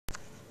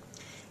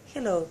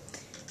Hello,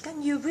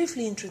 can you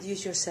briefly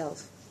introduce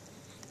yourself?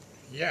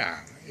 Yeah,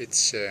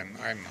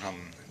 I'm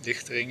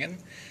Ligteringen,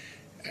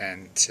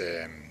 and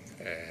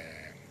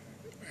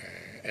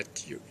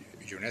at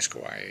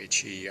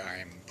UNESCO-IHE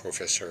I'm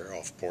professor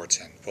of ports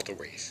and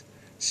waterways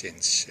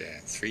since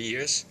 3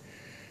 years.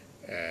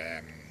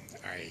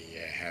 I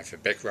have a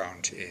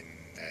background in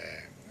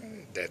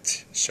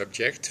that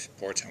subject,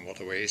 ports and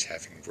waterways,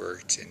 having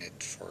worked in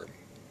it for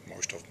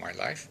most of my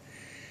life.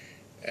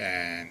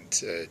 And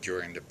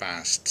during the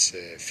past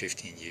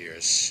 15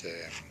 years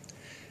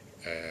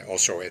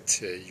also at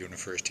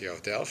University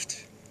of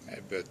Delft,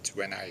 but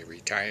when I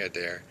retired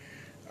there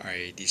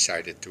I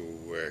decided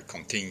to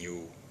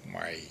continue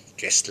my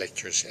guest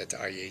lectures at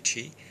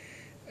IHE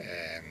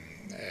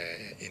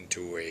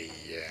into a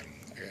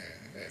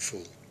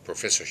full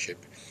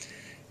professorship,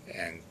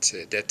 and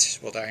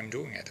that's what I'm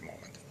doing at the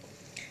moment.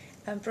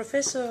 And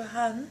Professor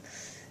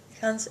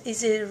Hans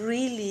is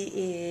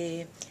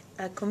really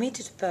a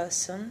committed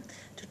person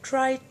to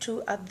try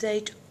to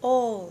update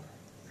all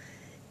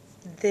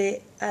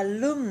the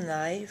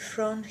alumni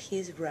from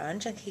his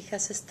branch, and he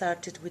has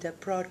started with a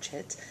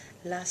project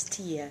last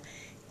year.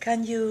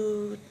 Can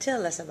you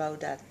tell us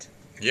about that?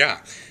 Yeah,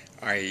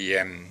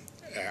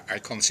 I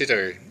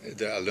consider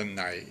the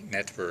alumni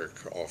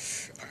network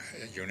of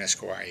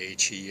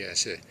UNESCO-IHE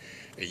as a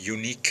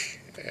unique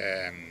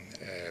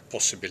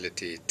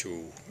possibility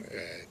to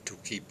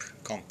keep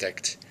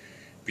contact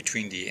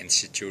between the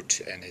institute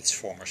and its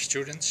former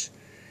students.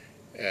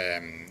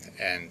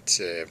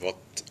 What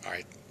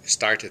I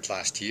started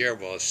last year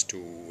was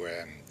to,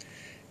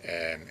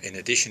 in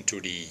addition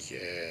to the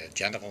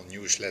general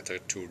newsletter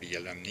to the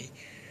alumni,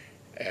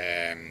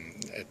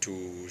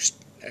 to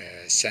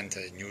send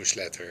a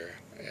newsletter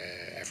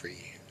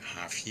every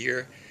half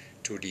year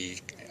to the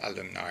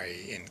alumni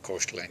in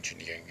coastal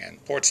engineering and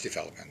ports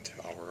development,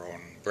 our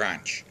own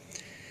branch.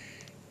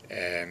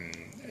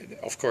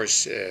 Of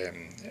course,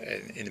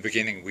 in the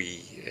beginning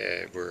we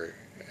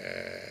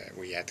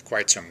had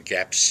quite some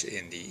gaps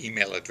in the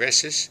email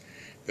addresses,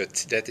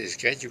 but that is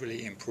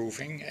gradually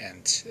improving,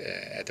 and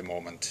at the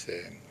moment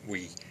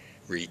we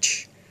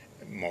reach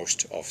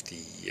most of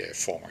the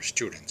former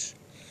students.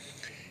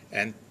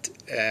 And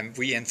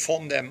we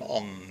inform them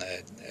on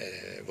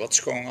what's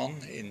going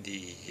on in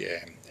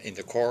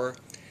the core,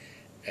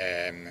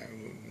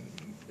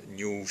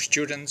 new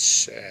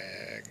students,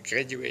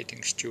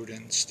 graduating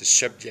students, the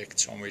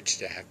subjects on which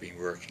they have been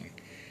working.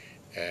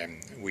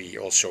 We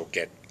also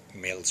get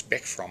mails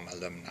back from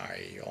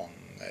alumni on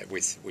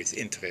with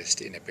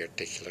interest in a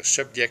particular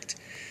subject.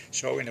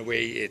 So in a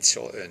way it's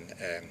an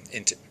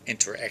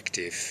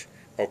interactive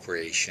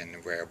operation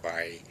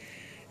whereby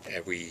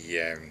we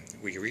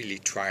really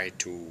try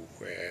to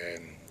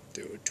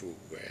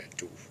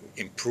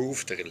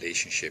improve the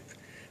relationship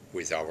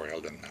with our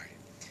alumni.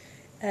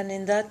 And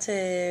in that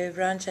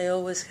branch I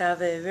always have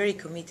very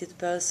committed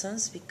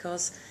persons,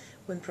 because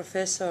when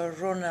Professor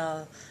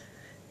Ronald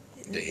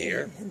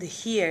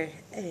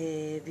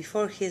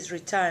before his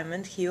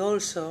retirement, he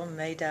also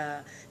made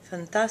a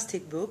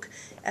fantastic book,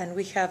 and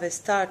we have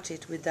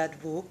started with that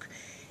book.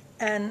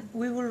 And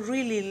we would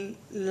really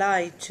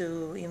like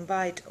to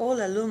invite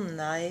all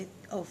alumni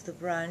of the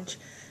branch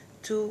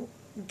to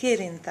get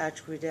in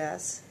touch with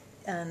us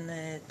and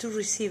to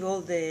receive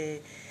all the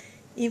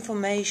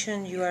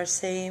information you are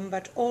saying,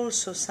 but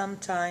also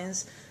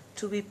sometimes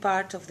to be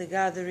part of the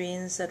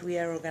gatherings that we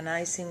are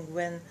organizing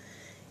when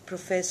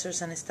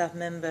professors and staff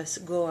members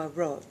go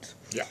abroad.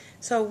 Yeah.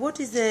 So what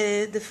is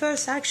the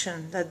first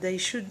action that they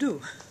should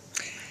do?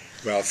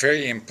 Well,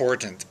 very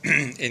important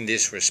in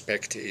this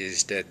respect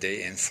is that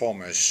they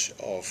inform us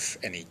of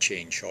any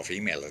change of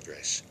email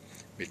address,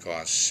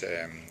 because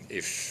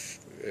if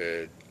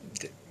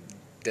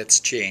that's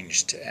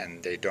changed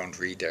and they don't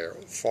read their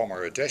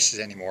former addresses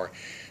anymore,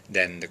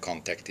 then the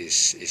contact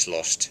is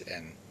lost,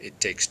 and it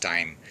takes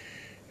time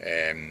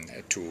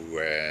to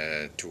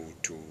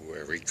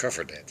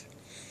recover that.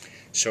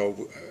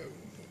 So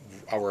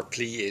our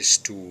plea is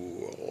to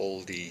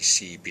all the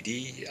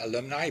CPD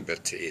alumni,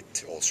 but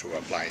it also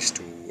applies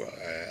to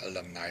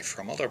alumni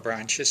from other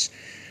branches,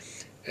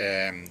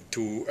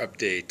 to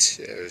update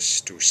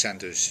us, to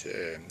send us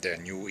their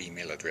new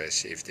email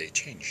address if they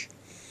change.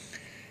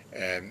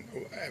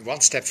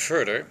 One step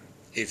further,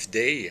 if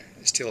they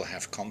still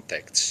have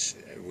contacts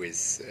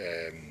with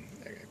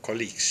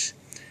colleagues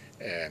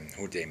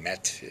who they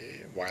met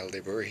while they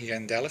were here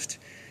in Delft,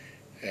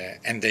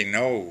 and they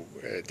know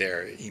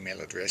their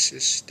email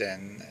addresses,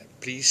 then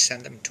please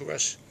send them to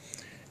us,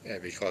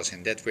 because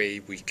in that way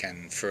we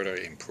can further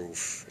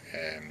improve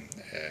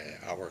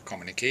our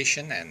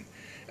communication and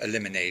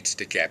eliminate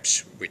the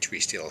gaps which we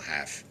still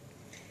have.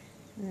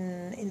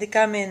 In the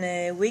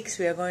coming weeks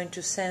we are going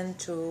to send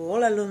to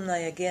all alumni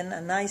again a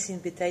nice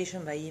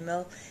invitation by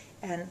email,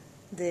 and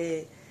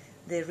the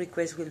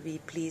request will be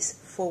please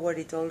forward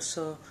it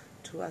also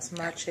to as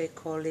much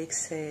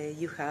colleagues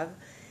you have.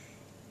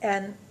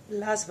 And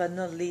last but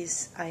not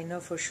least, I know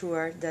for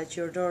sure that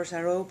your doors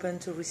are open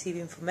to receive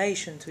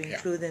information to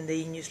include in the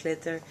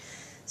e-newsletter.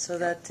 so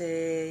that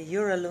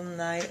your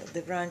alumni,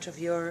 the branch of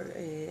your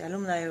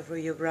alumni of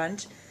your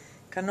branch,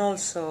 can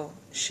also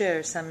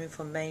share some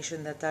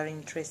information that are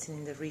interesting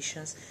in the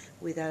regions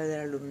with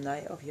other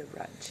alumni of your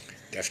branch.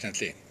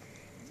 Definitely,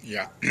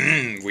 yeah.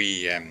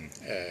 We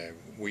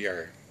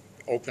are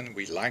open.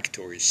 We like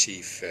to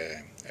receive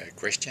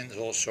questions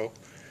also,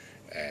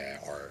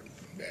 or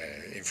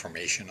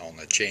information on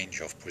a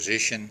change of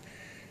position.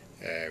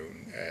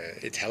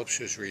 It helps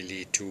us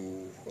really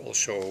to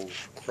also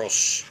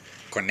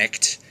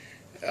cross-connect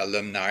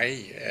alumni.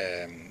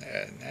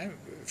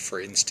 For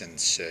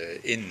instance,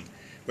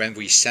 when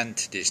we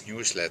sent this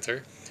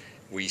newsletter,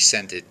 we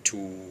sent it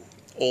to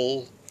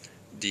all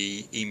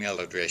the email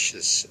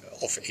addresses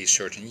of a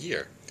certain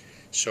year.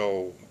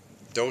 So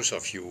those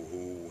of you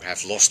who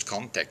have lost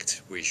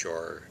contact with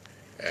your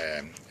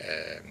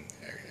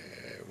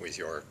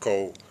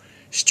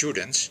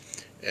co-students,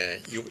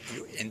 you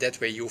in that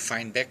way you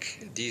find back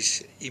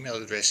these email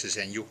addresses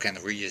and you can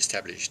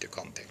re-establish the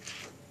contact.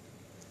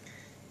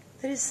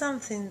 There is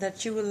something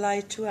that you would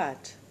like to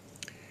add?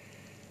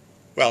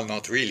 Well,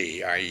 not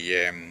really.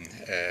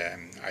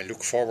 I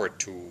look forward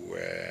to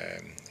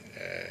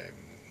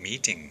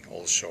meeting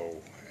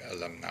also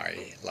alumni,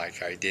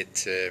 like I did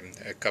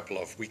a couple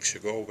of weeks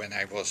ago when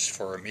I was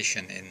for a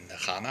mission in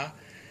Ghana.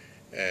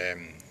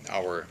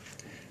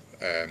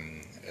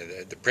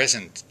 The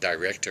present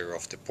director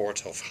of the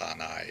port of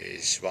Ghana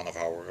is one of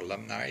our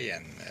alumni,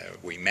 and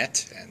we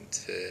met, and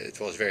it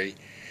was very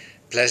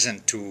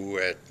pleasant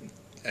to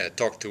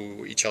talk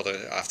to each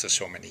other after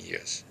so many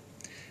years.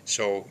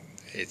 So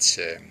it's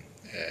a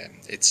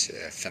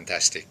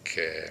fantastic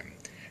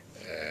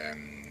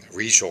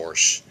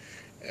resource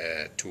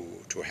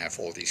to have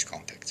all these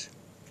contacts.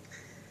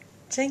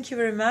 Thank you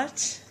very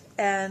much,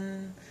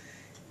 and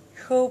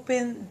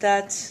hoping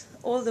that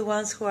all the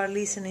ones who are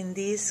listening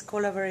this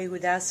collaborate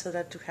with us so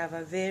that to have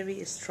a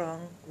very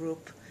strong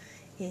group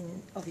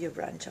of your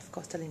branch of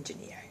coastal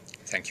engineering.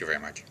 Thank you very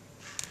much.